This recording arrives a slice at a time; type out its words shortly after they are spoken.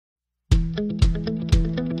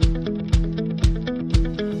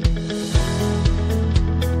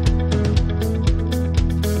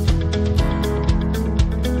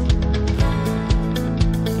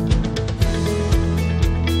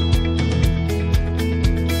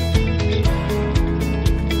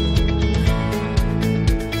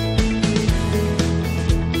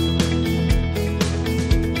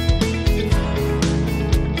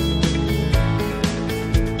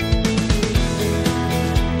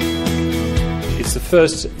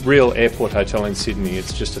first real airport hotel in Sydney.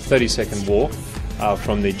 It's just a 30-second walk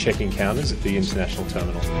from the check-in counters at the international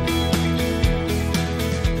terminal.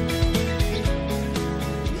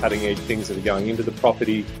 Cutting-edge things that are going into the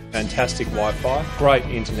property, fantastic Wi-Fi, great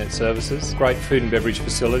internet services, great food and beverage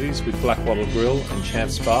facilities with Black Wattle Grill and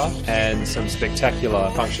Champs Bar, and some spectacular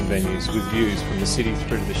function venues with views from the city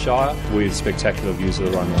through to the Shire with spectacular views of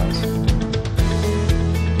the runways.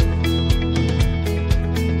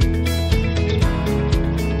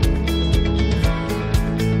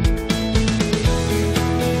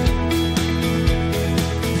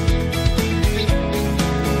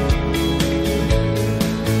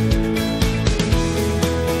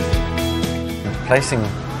 Placing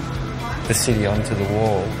the city onto the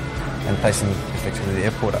wall and placing effectively the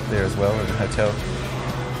airport up there as well and the hotel,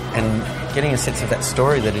 and getting a sense of that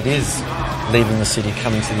story that it is leaving the city,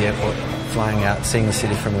 coming to the airport, flying out, seeing the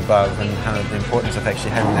city from above, and kind of the importance of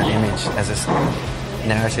actually having that image as a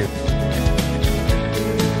narrative